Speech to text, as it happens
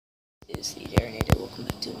Is the Darrenator. Welcome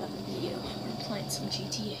back to another video. We're playing some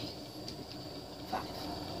GTA 5.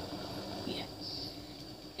 Yeah.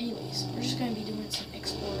 Anyways, we're just gonna be doing some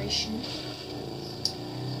exploration.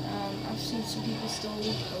 I've seen some people still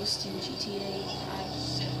posting GTA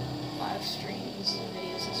 5 live streams and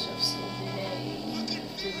videos and stuff still today.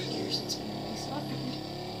 For the years it's been released. So I figured,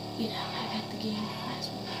 you know, I got the game, might as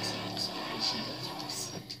well make some exploration videos.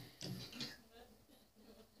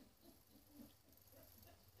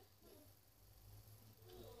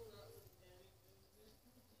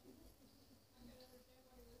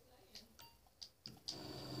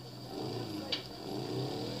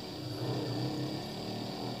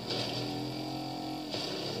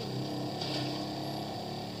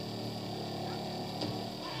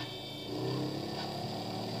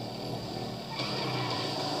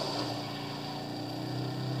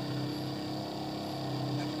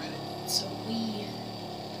 So we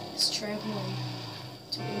is traveling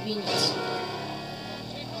to a convenience store.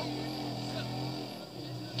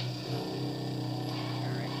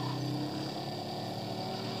 Alright.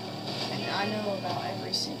 And I know about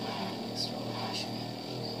every single convenience store location.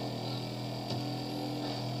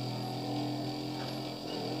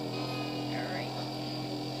 Alright.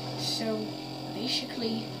 So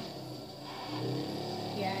basically,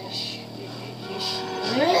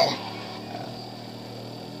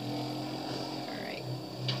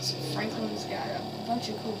 so Franklin's got a bunch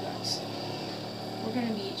of cool guns. We're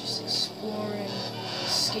gonna be just exploring,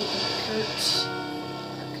 escaping the cops.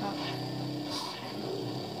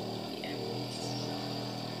 Yeah.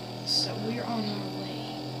 So we're on our way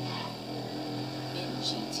in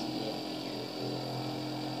GTA.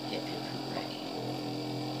 Hip hip hooray.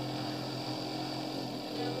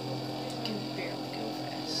 Can barely go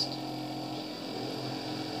fast.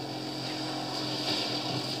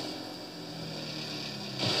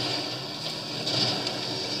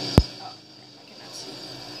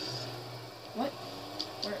 What?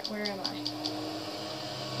 Where am I?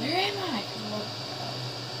 Where am I? Well,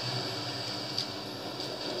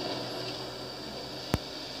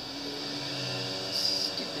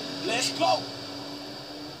 stupid. Let's go!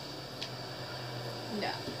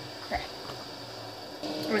 No. Crap.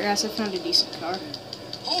 Alright guys, I found a decent car.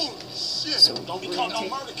 Holy shit! So Don't be we're caught gonna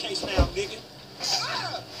no murder case now, nigga.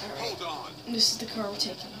 Hold on. This is the car we're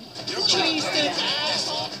taking. You cheese this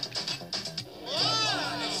asshole!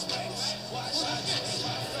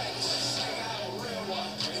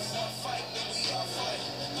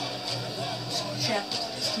 Chapter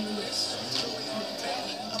 2 is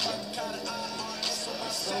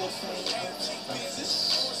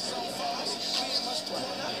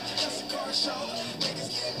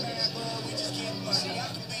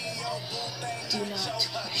do not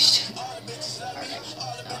question.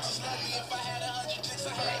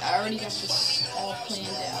 Alright, I already got this all planned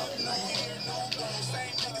out in my head.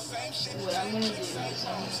 What I'm gonna do is I'm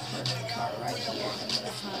gonna park the car right here and I'm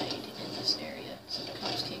gonna hide in this area so the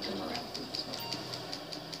cops can't come around from this way.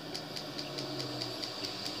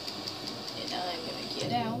 And I'm gonna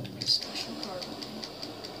get out with a special car line.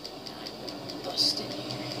 And I'm gonna bust in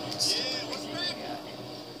here and steal everything I got.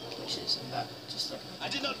 Which is about just like I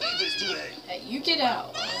did not need this today. Hey, you get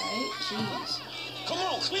out, alright? Jeez. Come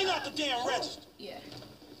on, clean out the damn register. Yeah.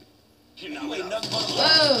 You ain't nothing but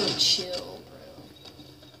Whoa, chill, bro.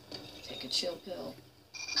 Take a chill pill.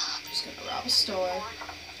 Just gonna rob a store.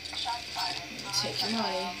 Take your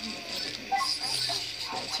money.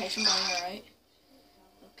 Take your money, alright?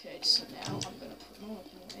 Okay, so now I'm gonna put my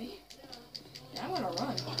weapon away. Now I'm gonna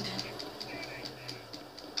run.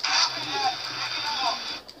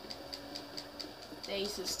 They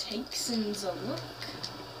says takes a look,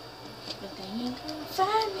 but they ain't gonna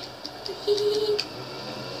find me.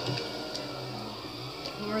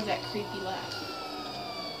 Ignore that creepy laugh.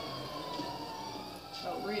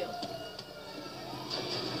 Oh, real.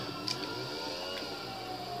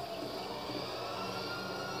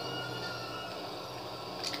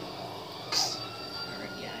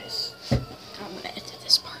 Alright, guys. I'm gonna edit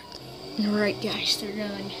this part. Alright, guys, they're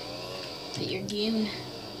done. Put your gun.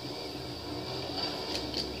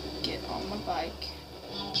 Get on my bike.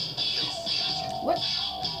 What?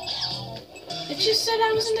 It just said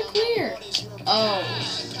I was in the clear. Oh,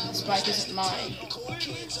 this bike isn't mine.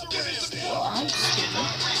 Well, I'm stupid.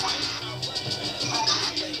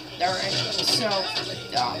 Alright, so,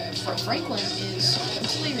 Franklin is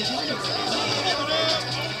completely retarded right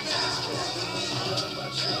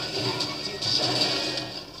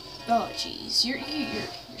now. Oh, jeez, you're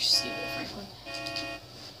stupid, Franklin.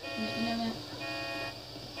 You know that?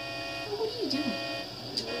 What are you doing?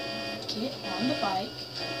 Get on the bike.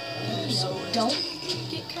 You know, don't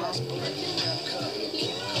get caught.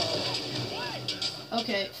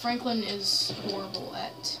 Okay, Franklin is horrible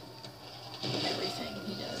at everything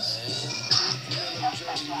he does.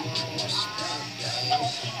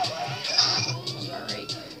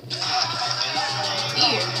 Alright.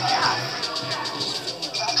 Here, God.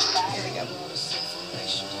 There we go.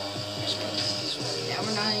 Now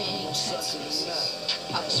we're not in any tight spaces.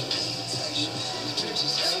 Pop this.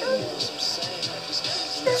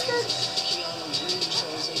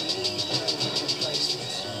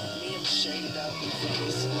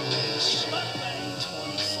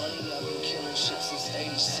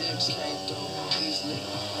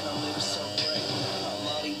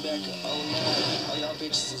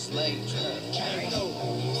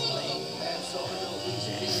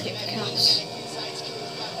 Skip the cops.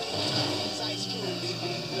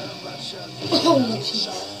 Oh, jeez.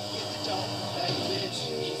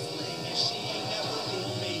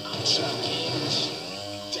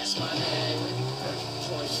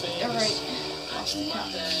 Alright. Lost the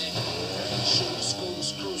cops.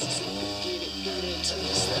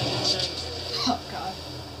 Oh, God.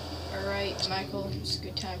 Alright, Michael. It's a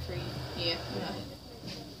good time for you. Yeah.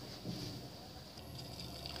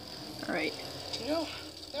 Alright. You know,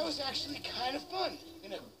 that was actually kind of fun.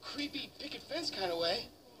 In a creepy picket fence kind of way.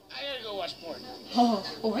 I gotta go watch porn. Oh,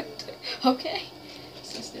 what? Okay.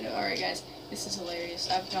 Alright, guys. This is hilarious.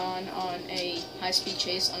 I've gone on a high-speed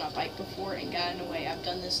chase on a bike before and gotten away. I've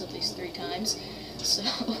done this at least 3 times. So,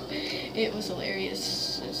 it was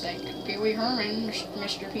hilarious. It's like Pee Wee Herman,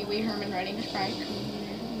 Mr. Pee Wee Herman riding his bike.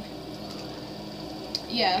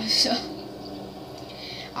 Yeah, so...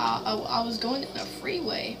 I was going down a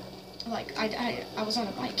freeway. Like, I was on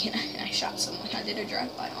a bike and I shot someone. I did a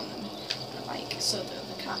drive-by on them on a bike. So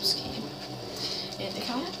the cops came and they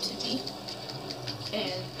caught up to me.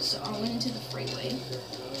 And so I went into the freeway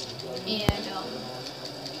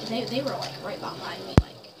and they were like right behind me,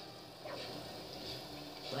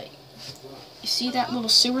 like you see that little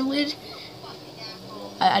sewer lid?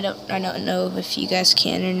 I don't know if you guys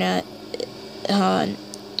can or not.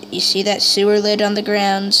 You see that sewer lid on the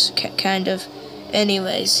grounds, kind of.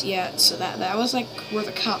 Anyways, yeah. So that was like where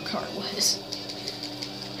the cop car was,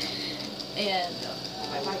 and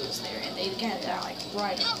my bike was there, and they got like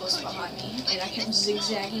right up close behind me, and I kept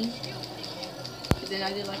zigzagging. But then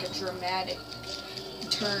I did like a dramatic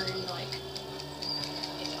turn, like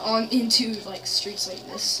on into like streets like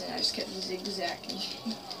this, and I just kept zigzagging.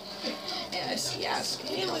 And I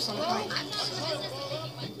was on the bike.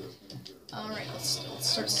 Alright, let's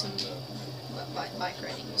start some bike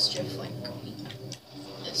riding mischief, like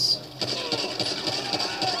this.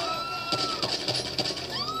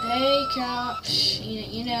 Hey, cops,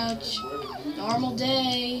 you know, normal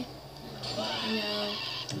day. You know,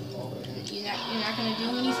 you're not gonna do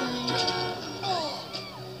anything.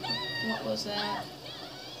 What was that?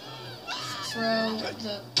 Throw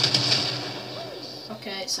the.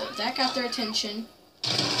 Okay, so that got their attention.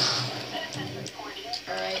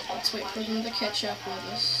 Alright, let's wait for them to catch up with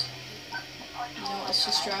us. You know, let's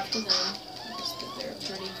just drive to them, because they're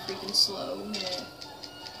pretty freaking slow. Yeah.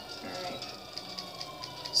 Alright.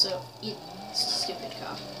 So, stupid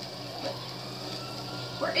cop. But,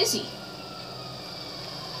 where is he?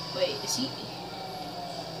 Wait, is he?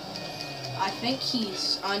 I think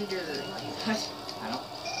he's under, like, I don't.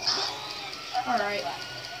 Alright.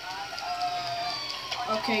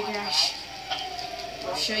 Okay, gosh.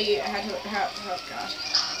 I'll show you how to, oh god.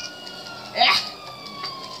 Ah!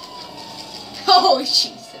 Oh,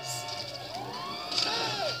 Jesus.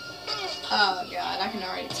 Oh god, I can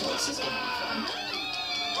already tell this is gonna be fun.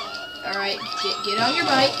 Alright, get on your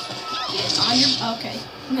bike. Get on your, okay.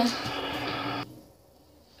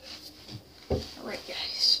 Alright,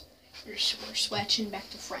 guys. We're switching back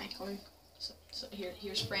to Franklin. So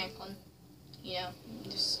here's Franklin. You know,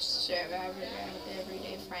 just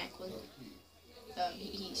everyday Franklin.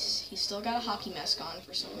 He's still got a hockey mask on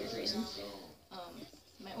for some weird reason.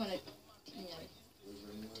 Might want to, you know,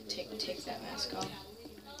 take that mask off.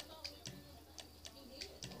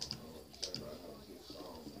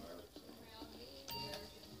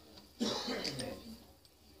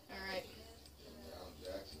 All right.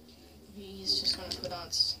 He's just gonna put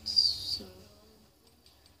on some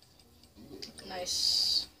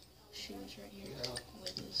nice shoes right here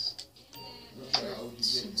with his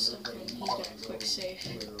shirts and stuff, and he's got a quick save.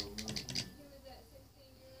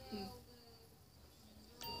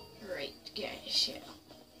 Right, guys, yeah.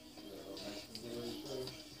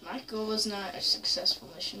 My goal was not a successful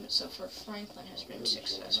mission, but so far Franklin has been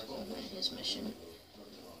successful in his mission.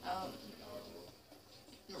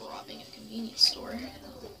 Robbing a convenience store.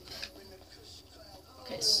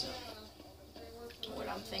 Okay, so what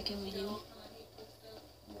I'm thinking we do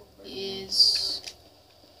is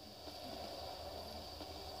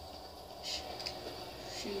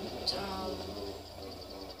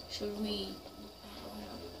Should we?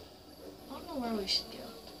 I don't know where we should go.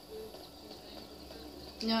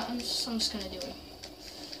 No, I'm just gonna do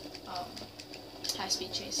a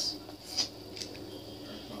high-speed chase.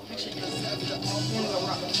 Actually, no. We're gonna go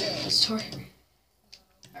rob the store.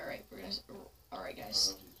 Alright,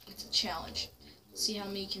 guys. It's a challenge. See how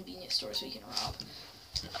many convenience stores we can rob.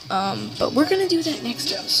 But we're gonna do that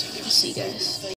next episode. I'll see you guys.